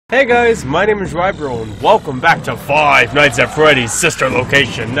Hey guys, my name is Rybro and welcome back to Five Nights at Freddy's sister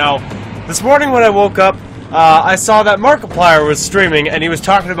location. Now, this morning when I woke up, I saw that Markiplier was streaming and he was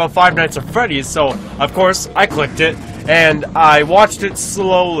talking about Five Nights at Freddy's, so of course I clicked it and I watched it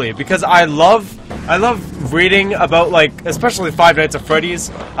slowly because I love reading about, like, especially Five Nights at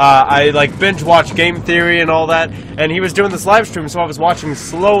Freddy's. I like binge watch Game Theory and all that, and he was doing this live stream, so I was watching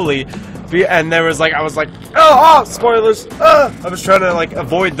slowly. And there was like, I was like, oh, spoilers! I was trying to like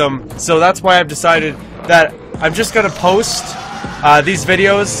avoid them, so that's why I've decided that I'm just gonna post these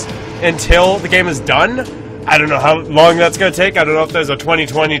videos until the game is done. I don't know how long that's gonna take. I don't know if there's a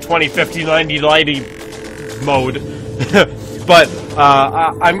 2020, 2050, 90, 90 mode, but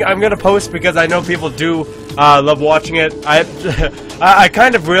I'm gonna post because I know people do love watching it. I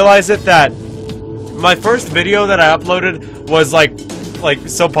kind of realized it that my first video that I uploaded was like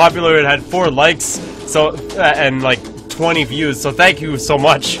so popular it had 4 likes, so and like 20 views, so thank you so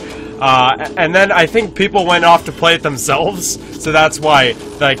much. And then I think people went off to play it themselves, so that's why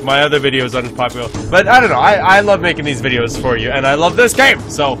like my other videos aren't as popular. But I don't know, I love making these videos for you, and I love this game,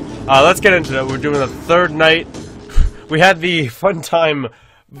 so let's get into it. We're doing the third night. We had the fun time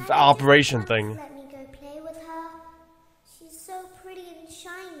operation thing. Let me go play with her. She's so pretty and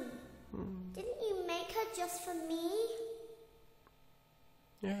shiny. Didn't you make her just for me?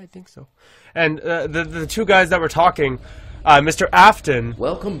 Yeah, I think so. And the two guys that were talking, Mr. Afton.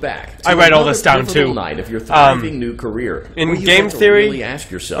 Welcome back. I write all this down too. Night of your thriving new career. In Game Theory, really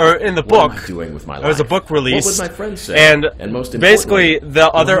ask yourself, or in the book, what am I doing with my life? there was a book released. What would my friends say? And most basically, the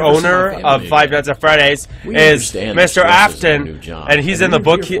other owner of Five Nights at Freddy's is Mr. Afton, and he's in the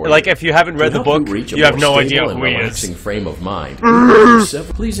book. Like, if you haven't read the book, you have no idea who he is. Frame of mind.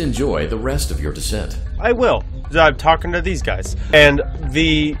 Please enjoy the rest of your descent. I will. I'm talking to these guys, and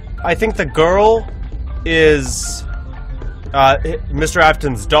I think the girl is Mr.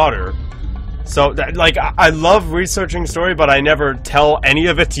 Afton's daughter. So like I love researching story, but I never tell any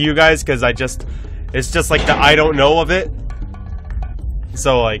of it to you guys because it's just like the I don't know of it.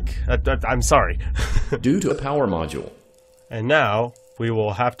 So like I'm sorry. Due to a power module. And now we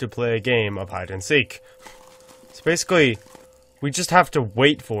will have to play a game of hide and seek. So basically, we just have to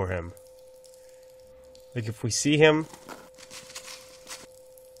wait for him. Like, if we see him,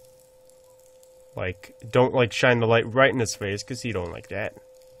 like, don't, like, shine the light right in his face, because he don't like that.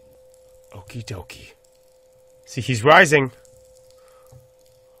 Okie dokie. See, he's rising.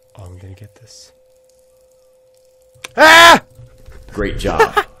 Oh, I'm gonna get this. Ah! Great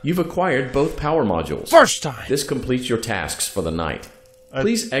job. You've acquired both power modules. First time! This completes your tasks for the night.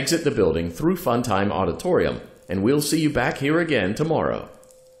 Please exit the building through Funtime Auditorium, and we'll see you back here again tomorrow.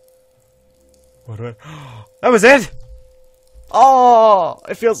 What do I... That was it? Oh,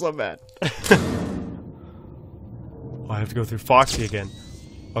 I feel so bad. Oh, I have to go through Foxy again.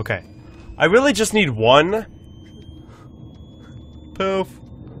 Okay. I really just need one. Poof.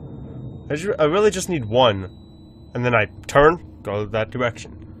 I really just need one. And then I turn, go that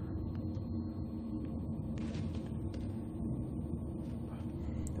direction.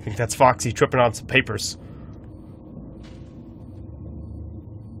 I think that's Foxy tripping on some papers.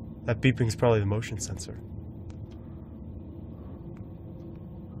 That beeping is probably the motion sensor.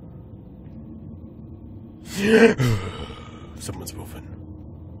 Someone's moving.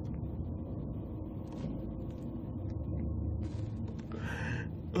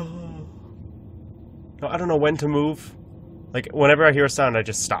 No, I don't know when to move. Like, whenever I hear a sound, I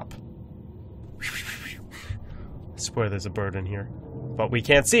just stop. I swear there's a bird in here. But we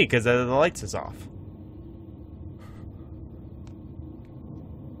can't see because the lights is off.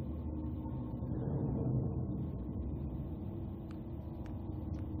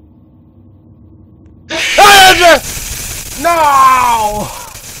 No!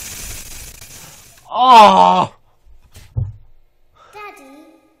 Oh! Daddy,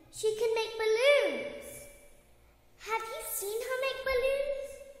 she can make balloons. Have you seen her make balloons?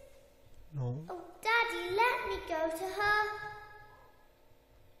 No. Oh, Daddy, let me go to her.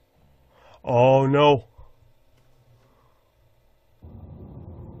 Oh, no.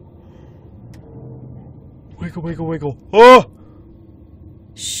 Wiggle, wiggle, wiggle. Oh!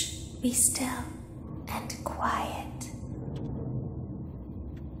 Shh, be still and quiet.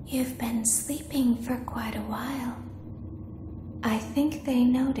 You've been sleeping for quite a while. I think they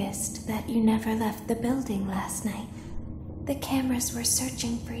noticed that you never left the building last night. The cameras were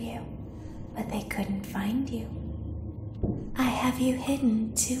searching for you, but they couldn't find you. I have you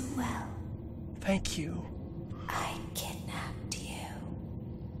hidden too well. Thank you. I kidnapped you.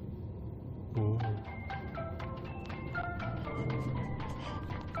 Ooh.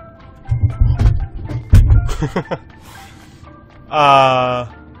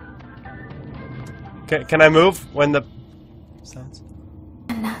 Can I move when the sounds?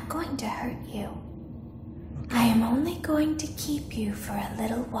 I'm not going to hurt you. I am only going to keep you for a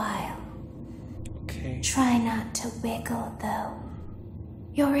little while. Okay. Try not to wiggle, though.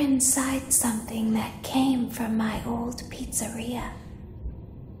 You're inside something that came from my old pizzeria.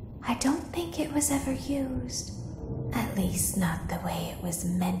 I don't think it was ever used. At least not the way it was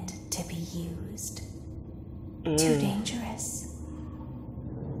meant to be used. Too dangerous.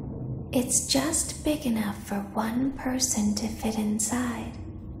 It's just big enough for one person to fit inside,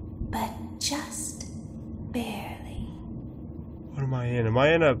 but just barely. What am I in? Am I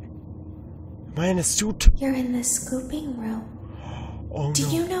in a suit? You're in the scooping room. Oh Do no.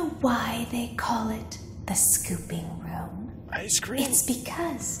 you know why they call it the scooping room? Ice cream. It's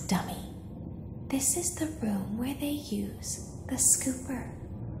because, dummy, this is the room where they use the scooper.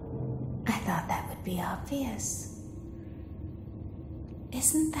 I thought that would be obvious.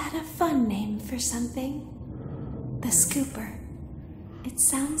 Isn't that a fun name for something? The scooper. It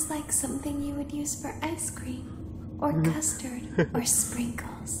sounds like something you would use for ice cream, or custard, or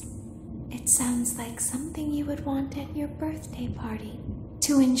sprinkles. It sounds like something you would want at your birthday party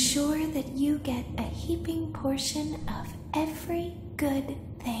to ensure that you get a heaping portion of every good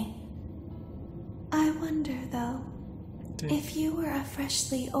thing. I wonder, though, if you were a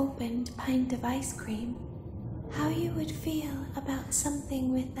freshly opened pint of ice cream, how you would feel about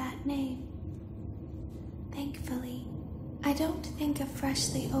something with that name. Thankfully, I don't think a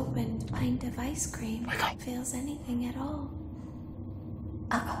freshly opened pint of ice cream feels anything at all.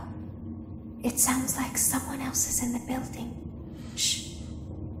 Uh-oh. It sounds like someone else is in the building. Shh.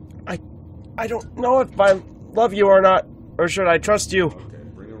 I don't know if I love you or not, or should I trust you? Okay,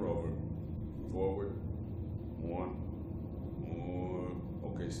 bring her over. Forward. One. More.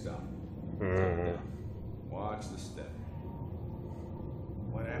 Okay, stop. Watch the step.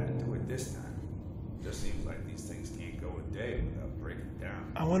 What happened to it this time? Just seems like these things can't go a day without breaking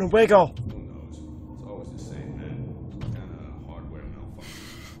down. I want to wiggle. Who knows? It's always the same, man. Kind of hardware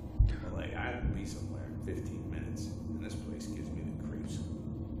malfunction. Well, hey, I have to be somewhere in 15 minutes, and this place gives me the creeps.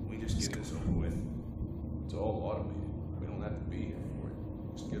 Can we just get this over with? It's all automated. We don't have to be here for it.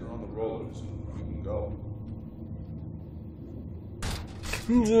 Just get her on the rollers and we can go.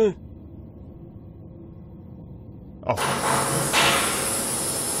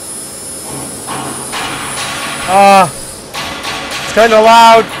 It's kind of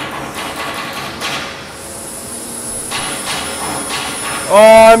loud.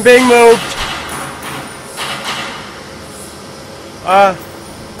 Oh, I'm being moved.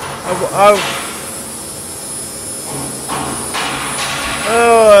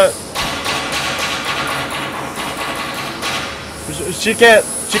 She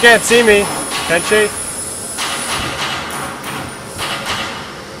can't see me, can she?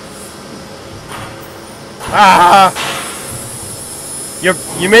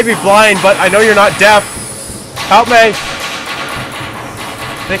 You may be blind, but I know you're not deaf. Help me.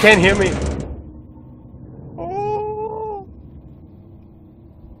 They can't hear me. Oh.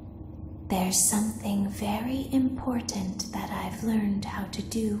 There's something very important that I've learned how to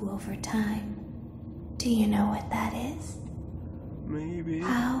do over time. Do you know what that is? Maybe.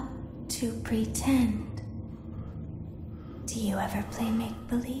 How to pretend. Do you ever play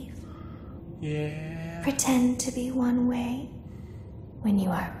make-believe? Yeah. Pretend to be one way when you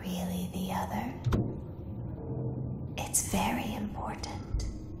are really the other. It's very important.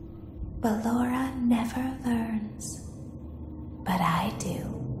 But Laura never learns. But I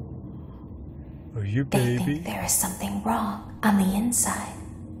do. Are you They baby? think there is something wrong on the inside.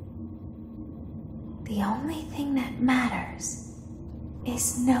 The only thing that matters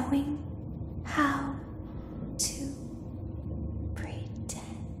is knowing how to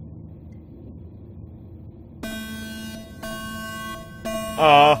pretend.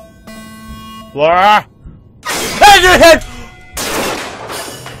 Laura? Hey, your head!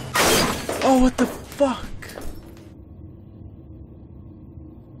 Oh, what the fuck?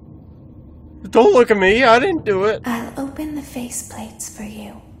 Don't look at me, I didn't do it. I'll open the faceplates for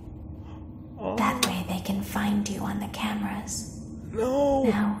you. That way they can find you on the cameras. No.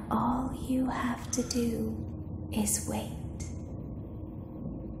 Now all you have to do is wait.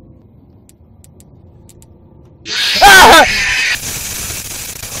 Ah!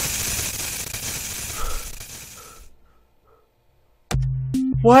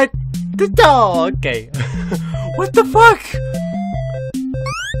 What? The dog. Okay. What the fuck?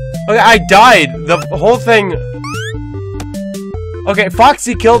 Okay, I died. The whole thing. Okay,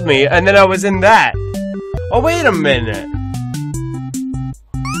 Foxy killed me, and then I was in that. Oh, wait a minute.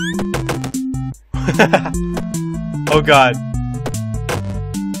 Oh god.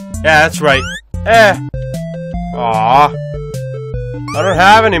 Yeah, that's right. Aw. I don't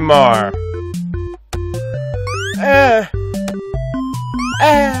have any more.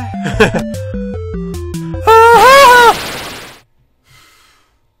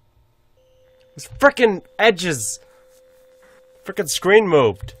 These frickin' edges. Frickin' screen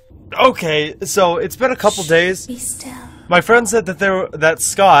moved. Okay, so it's been a couple days. Be still. My friend said that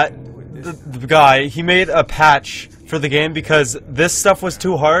Scott, the guy, he made a patch for the game because this stuff was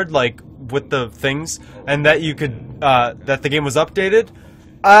too hard, like with the things, and that you could that the game was updated.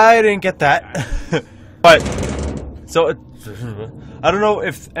 I didn't get that. But so I don't know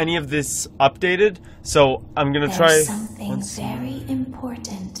if any of this updated, so I'm gonna try. There's something very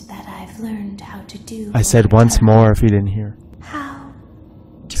important that I've learned how to do. I said once more if you didn't hear. How?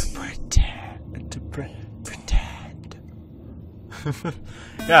 To pretend.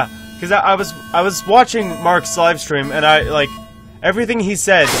 Yeah, because I was watching Mark's live stream and I like everything he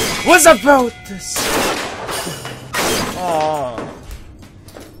said was about this. Aww.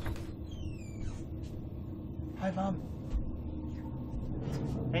 Hi, Mom.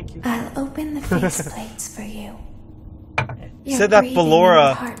 Thank you. I'll open the faceplates for you. He said that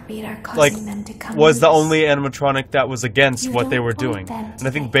Ballora like was the loose. only animatronic that was against You what they don't were want doing, them and I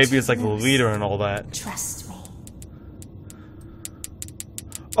think to Baby get is like the loose. leader and all that. Trust me.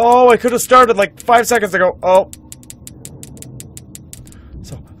 Oh, I could have started like 5 seconds ago. Oh,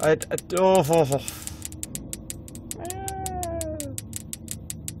 so oh.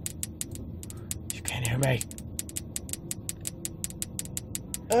 You can't hear me.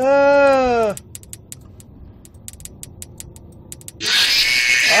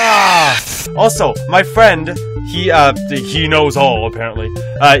 Also, my friend, he knows all apparently.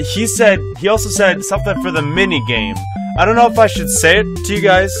 He also said something for the mini game. I don't know if I should say it to you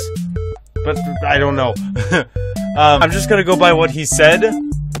guys, but I don't know. I'm just gonna go by what he said,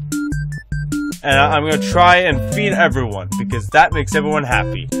 and I'm gonna try and feed everyone because that makes everyone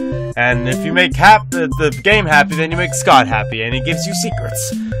happy. And if you make the game happy, then you make Scott happy, and he gives you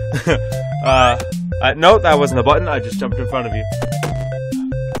secrets. No, that wasn't a button. I just jumped in front of you.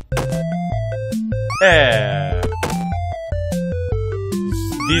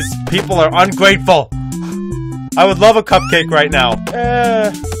 These people are ungrateful. I would love a cupcake right now.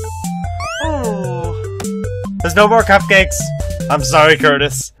 Oh. There's no more cupcakes. I'm sorry,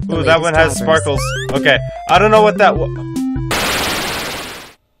 Curtis. Ooh, that one has sparkles. Okay, I don't know what that was.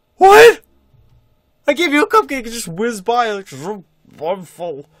 What? I gave you a cupcake, it just whizzed by. Like, I'm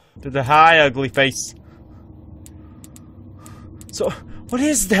full. To the hi, ugly face. So, what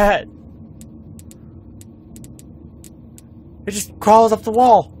is that? It just crawls up the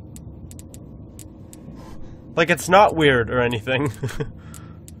wall. Like it's not weird or anything.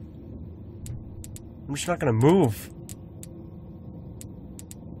 I'm just not gonna move.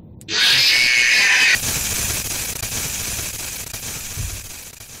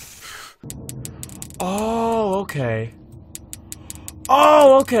 Oh, okay.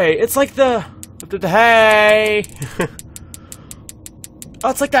 Oh, okay. It's like the hey. Oh,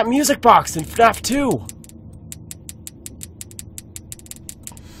 it's like that music box in FNAF 2.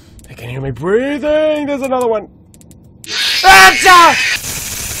 I can hear me breathing. There's another one. Ah!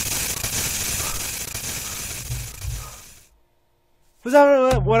 Was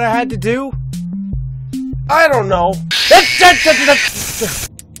that what I had to do? I don't know.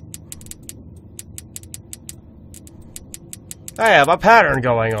 I have a pattern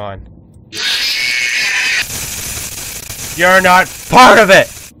going on. You're not part of it!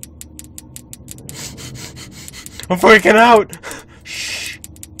 I'm freaking out! Shh.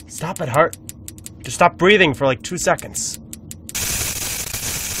 Stop it, Heart. Just stop breathing for like 2 seconds.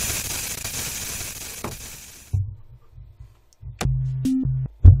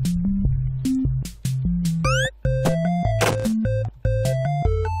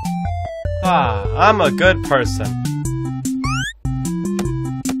 Ah, I'm a good person.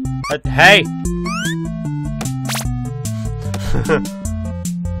 But hey!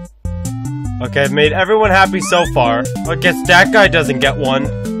 Okay, I've made everyone happy so far. I guess that guy doesn't get one.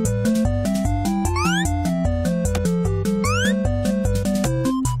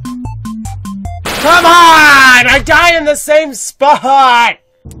 Come on! I die in the same spot!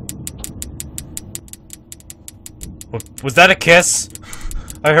 Was that a kiss?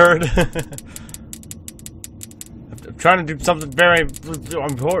 I heard. I'm trying to do something very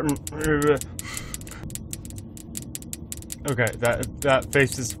important. Okay, that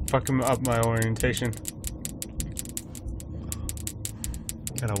face is fucking up my orientation.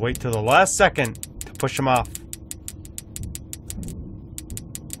 Gotta wait till the last second to push him off.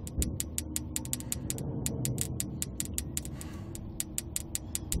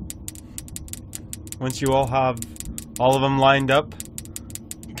 once you all have all of them lined up,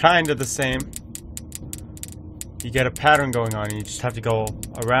 kind of the same, you get a pattern going on, and you just have to go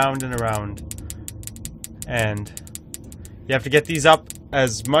around and around. And you have to get these up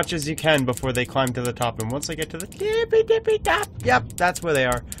as much as you can before they climb to the top. And once they get to the tippy tippy top, yep, that's where they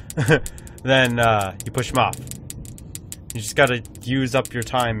are, then you push them off. You just gotta use up your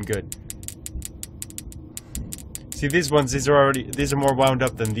time good. See, these ones, these are more wound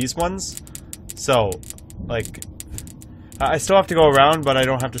up than these ones. So, like, I still have to go around, but I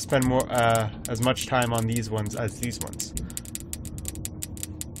don't have to spend more as much time on these ones as these ones.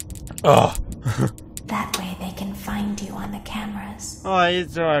 Ugh. That way they can find you on the cameras. Oh, you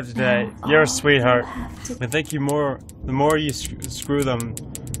don't have to die. You're a sweetheart. I think the more you screw them,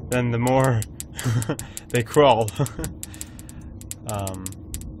 then the more they crawl.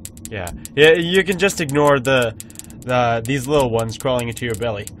 Yeah, you can just ignore these little ones crawling into your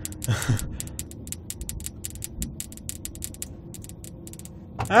belly.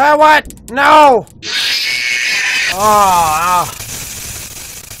 Ah, what? No! Ah.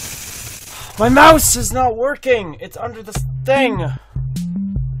 My mouse is not working! It's under this thing!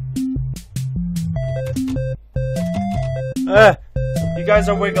 You guys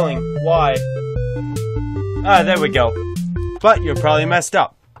are wiggling. Why? Ah, there we go. But you're probably messed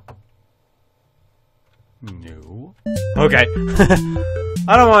up. No. Okay.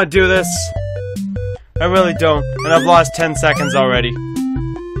 I don't want to do this. I really don't. And I've lost 10 seconds already.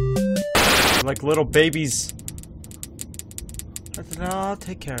 Like little babies. I said, no, I'll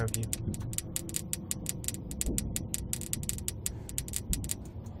take care of you.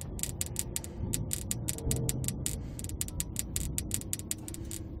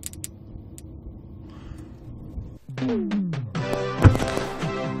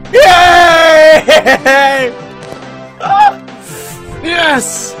 Yay!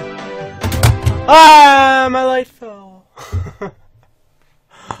 Yes! Ah, my light fell.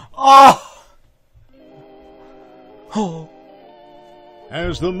 Oh! Oh.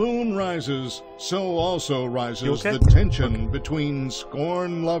 As the moon rises, so also rises okay? the tension between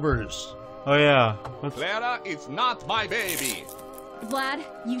scorn lovers. Oh yeah. Clara, it's not my baby. Vlad,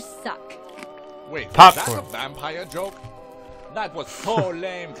 you suck. Wait, Popcorn. was that a vampire joke? That was so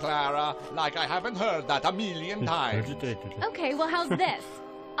lame, Clara. Like I haven't heard that a million times. Okay, well, how's this?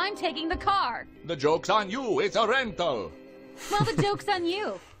 I'm taking the car. The joke's on you. It's a rental. Well, the joke's on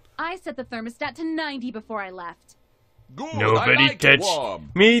you. I set the thermostat to 90 before I left. Good, Nobody I like it touched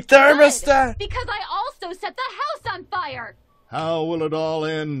warm. me thermostat! Good, because I also set the house on fire. How will it all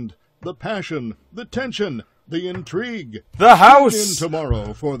end? The passion, the tension, the intrigue. The Tune in house!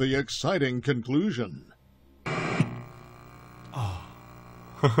 tomorrow for the exciting conclusion.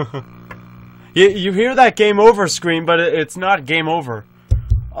 You hear that game over screen, but it's not game over.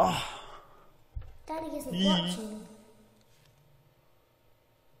 Oh. Daddy isn't watching.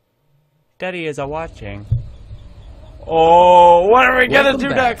 Daddy is watching. Oh, what are we gonna Welcome do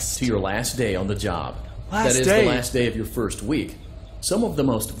back next? to your last day on the job. Last that is day. the last day of your first week. Some of the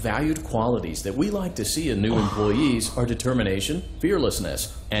most valued qualities that we like to see in new employees are determination,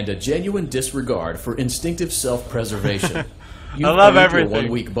 fearlessness, and a genuine disregard for instinctive self-preservation. I love Your everything.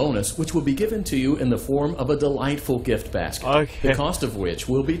 1-week bonus, which will be given to you in the form of a delightful gift basket, Okay. the cost of which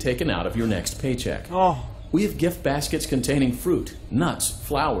will be taken out of your next paycheck. Oh, We have gift baskets containing fruit, nuts,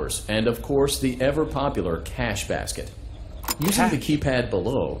 flowers, and of course the ever-popular cash basket. Using the keypad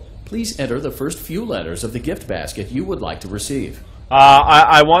below, please enter the first few letters of the gift basket you would like to receive.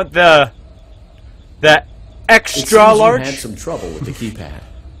 I want the It extra seems large. you had some trouble with the keypad.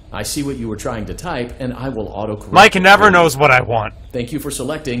 I see what you were trying to type, and I will autocorrect. Mike it never for you. knows what I want. Thank you for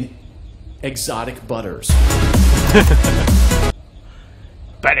selecting exotic butters.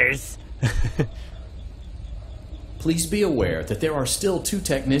 Butters. Please be aware that there are still 2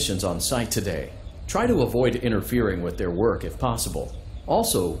 technicians on site today. Try to avoid interfering with their work if possible.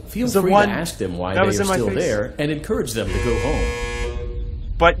 Also, feel The free one to ask them why that they was are in my still face. there and encourage them to go home.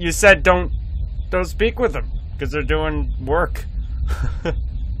 But you said don't speak with them because they're doing work.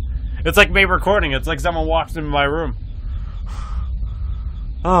 It's like me recording. It's like someone walks into my room.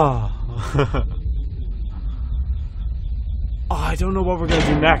 Oh. Oh, I don't know what we're gonna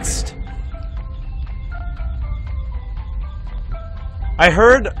do next. I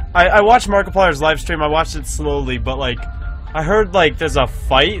heard I watched Markiplier's live stream. I watched it slowly, but like I heard like there's a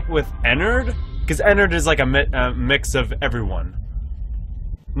fight with Ennard because Ennard is like a mix of everyone.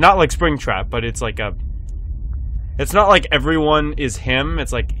 Not like Springtrap, but it's like a. It's not like everyone is him.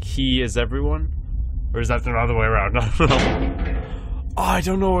 It's like he is everyone, or is that the other way around? I don't know. Oh, I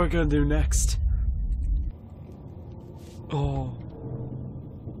don't know what we're gonna do next. Oh.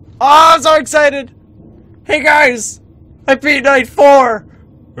 Oh, I'm so excited! Hey guys! I beat night 4!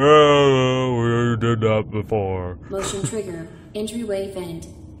 Oh, we did that before. Motion trigger. Entryway vent.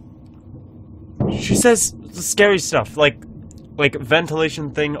 She says scary stuff, like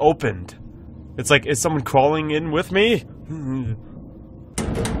ventilation thing opened. It's like, is someone crawling in with me?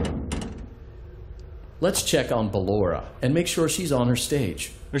 Let's check on Ballora and make sure she's on her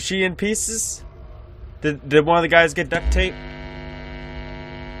stage. Was she in pieces? Did one of the guys get duct tape?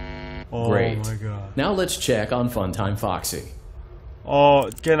 Oh Great. My god. Now let's check on Funtime Foxy. Oh,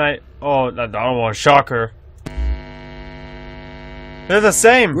 can I? Oh, I don't want to shock her. They're the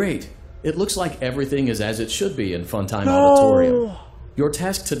same. Great. It looks like everything is as it should be in Funtime Auditorium. Your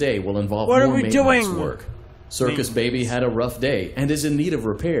task today will involve What are more we maintenance doing? work. Circus Baby had a rough day and is in need of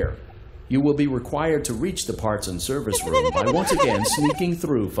repair. You will be required to reach the parts and service room by once again sneaking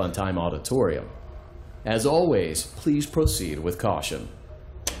through Funtime Auditorium. As always, please proceed with caution.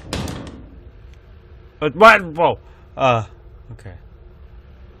 But what? Whoa. Okay.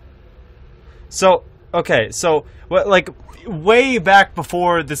 So, what, like, way back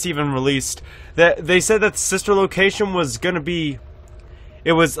before this even released, that they said that the sister location was gonna be.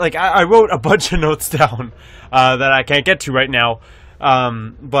 It was like I wrote a bunch of notes down that I can't get to right now,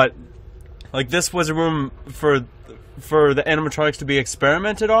 but like this was a room for the animatronics to be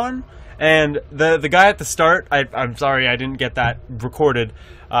experimented on. And the guy at the start, I'm sorry I didn't get that recorded.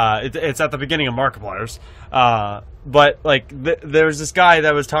 It's at the beginning of Markiplier's. But like there's this guy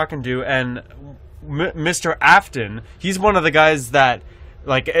that I was talking to, and Mr. Afton, he's one of the guys that,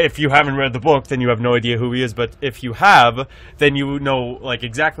 like, if you haven't read the book, then you have no idea who he is. But if you have, then you know like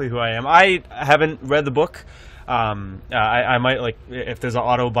exactly who I am. I haven't read the book. I might, like, if there's an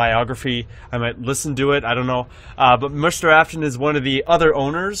autobiography, I might listen to it. I don't know. But Mr. Afton is one of the other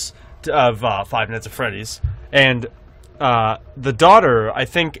owners of Five Nights at Freddy's, and the daughter, I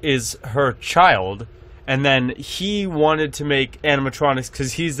think, is her child, and then he wanted to make animatronics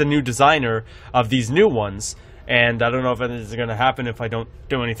because he's the new designer of these new ones, and I don't know if anything's going to happen if I don't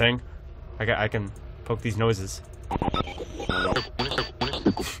do anything. I can poke these noises.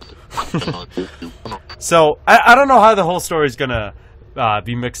 So, I don't know how the whole story is going to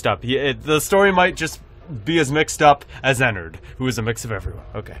be mixed up. The story might just be as mixed up as Ennard, who is a mix of everyone.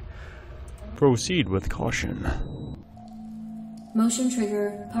 Okay. Proceed with caution. Motion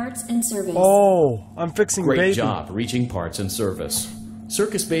trigger. Parts and service. Oh, I'm fixing Great baby. job reaching parts and service.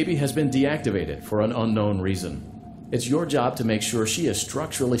 Circus Baby has been deactivated for an unknown reason. It's your job to make sure she is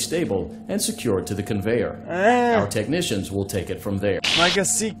structurally stable and secured to the conveyor. Our technicians will take it from there. Mike, I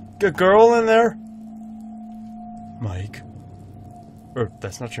see a girl in there. Mike. Or,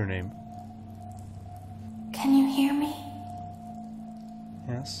 that's not your name. Can you hear me?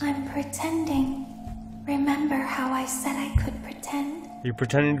 Yes? I'm pretending. Remember how I said I could pretend? You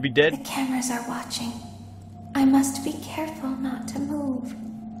pretending to be The dead? cameras are watching. I must be careful not to move.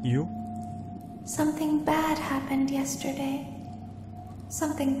 You? Something bad happened yesterday.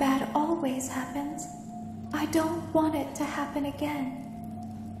 Something bad always happens. I don't want it to happen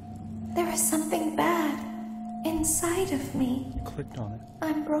again. There is something bad inside of me. You clicked on it.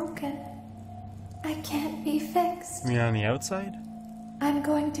 I'm broken. I can't be fixed. You mean on the outside? I'm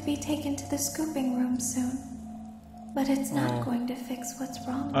going to be taken to the scooping room soon. But it's not going to fix what's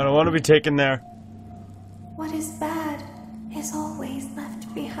wrong. I don't want to be taken there. What is bad is always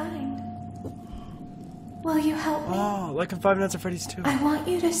left behind. Will you help me? Oh, like in Five Nights at Freddy's 2. I want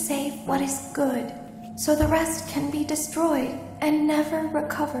you to save what is good, so the rest can be destroyed and never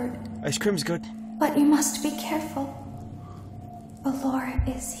recovered. Ice cream's good. But you must be careful. Ballora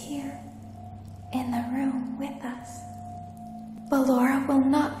is here, in the room with us. Ballora will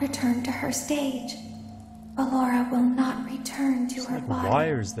not return to her stage. Ballora will not return to her body.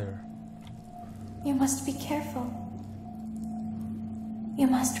 Wires there. You must be careful. You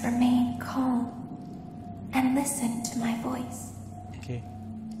must remain calm and listen to my voice. Okay.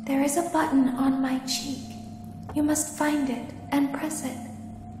 There is a button on my cheek. You must find it and press it.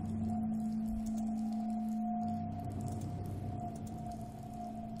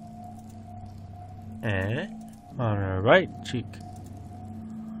 On her right cheek.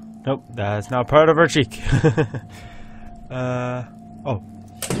 Nope, that's not part of her cheek. Oh.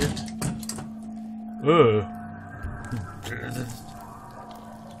 Here.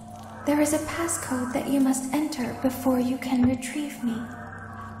 There is a passcode that you must enter before you can retrieve me.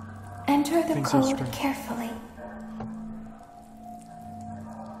 Enter the Things are code strange. carefully.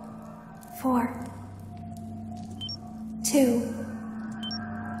 4 2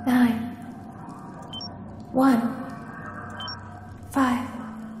 9 1 5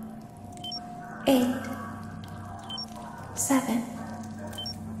 8 7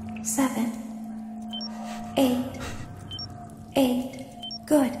 7 8. 8.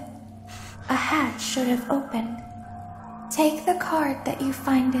 Good. A hatch should have opened. Take the card that you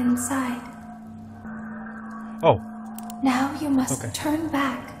find inside. Oh. Now you must turn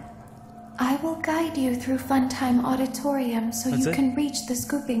back. I will guide you through Funtime Auditorium so you can reach the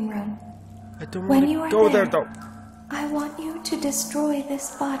scooping room. I don't When want you to are go there, though. I want you to destroy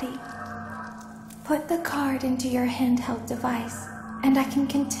this body. Put the card into your handheld device, and I can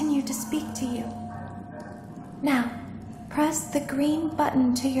continue to speak to you. Now, press the green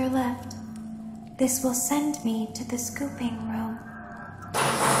button to your left. This will send me to the scooping room.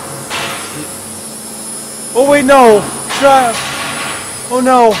 Oh wait, no! Oh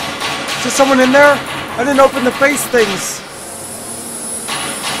no! Is there someone in there? I didn't open the face things!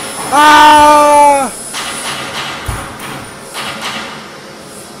 Ah!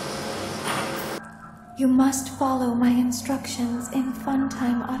 You must follow my instructions in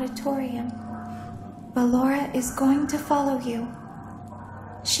Funtime Auditorium. Ballora is going to follow you.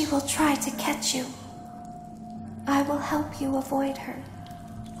 She will try to catch you. I will help you avoid her.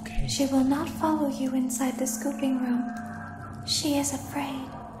 Okay. She will not follow you inside the scooping room. She is afraid.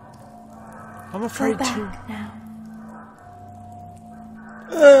 I'm afraid Go too. back now.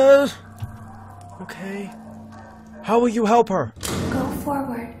 Okay. How will you help her? Go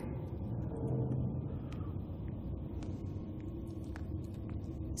forward.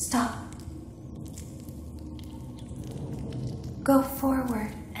 Stop. Go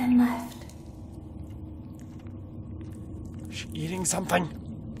forward and left. She's eating something.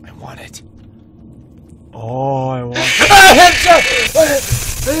 I want it. Oh, I want it.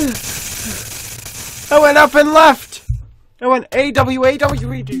 I went up and left. I went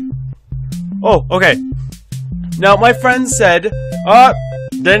AWAWED. Oh, okay. Now, my friend said,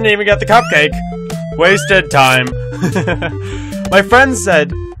 didn't even get the cupcake. Wasted time. My friend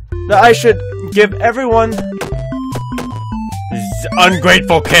said that I should give everyone, these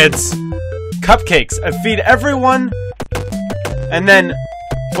ungrateful kids, cupcakes and feed everyone, and then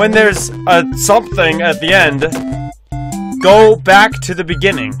when there's a something at the end, go back to the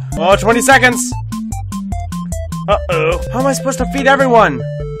beginning. Oh, 20 seconds. Uh-oh. How am I supposed to feed everyone?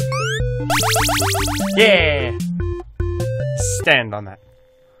 Yeah. Stand on that.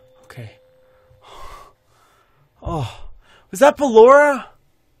 Okay. Oh. Was that Ballora?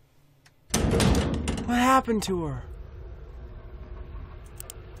 What happened to her?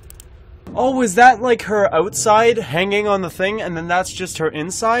 Oh, was that like her outside hanging on the thing and then that's just her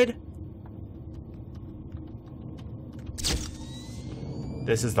inside?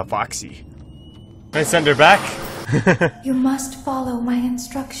 This is the Foxy. Can I send her back? You must follow my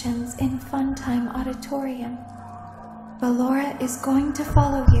instructions in Funtime Auditorium. Ballora is going to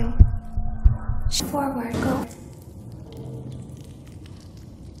follow you. Forward, go.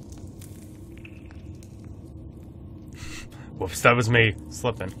 Whoops, that was me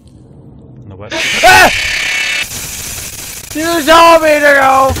slipping. In the wet. Ah! You told me to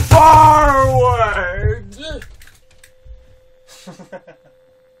go forward!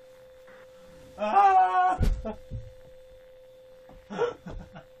 Ah!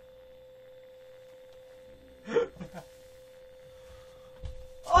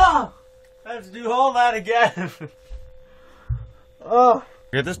 Oh! I have to do all that again. Oh.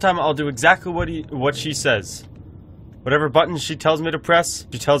 Okay, this time I'll do exactly what she says. Whatever button she tells me to press,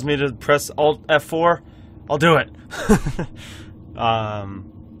 she tells me to press Alt F4, I'll do it. Alright.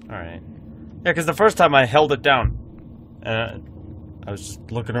 Yeah, because the first time I held it down. I was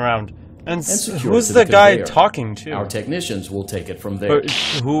just looking around. And who's the guy talking to? Our technicians will take it from there. But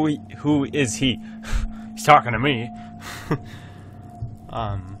who is he? He's talking to me.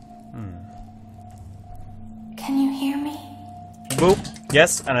 Can you hear me? Boop.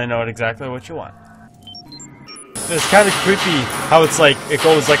 Yes, and I know exactly what you want. It's kind of creepy how it's like, it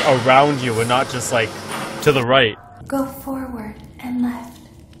goes like around you and not just like to the right. Go forward and left.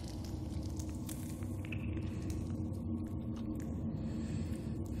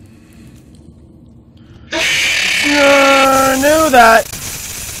 I knew that!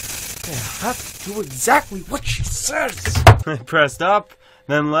 I have to do exactly what she says! I pressed up,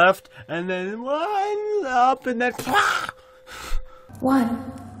 then left, and then one up, and then... 1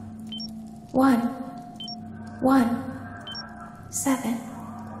 1 1 7.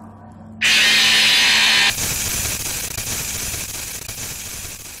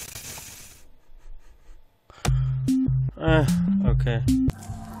 Okay.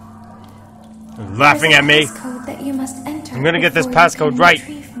 You're laughing at me. Code that you must enter. I'm gonna get this passcode right.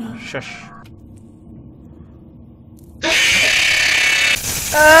 Shush.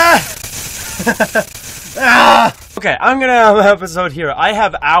 Okay, I'm gonna have an episode here. I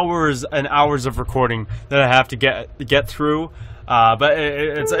have hours and hours of recording that I have to get through, but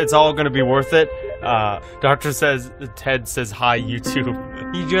it's all gonna be worth it. Ted says hi,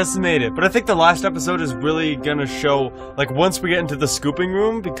 YouTube. He just made it. But I think the last episode is really gonna show, like, once we get into the scooping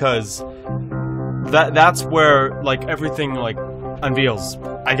room, because that's where, like, everything, like, unveils.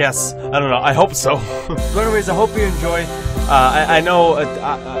 I guess. I don't know. I hope so. But anyways, I hope you enjoy. I know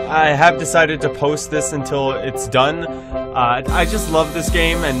I have decided to post this until it's done. I just love this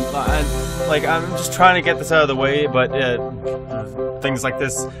game, and like, I'm just trying to get this out of the way, but things like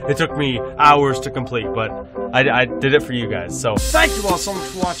this, it took me hours to complete, but I did it for you guys. So thank you all so much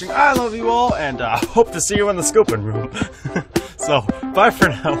for watching. I love you all, and I hope to see you in the scooping room. So bye for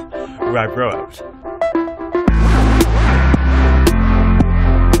now. Rybro out.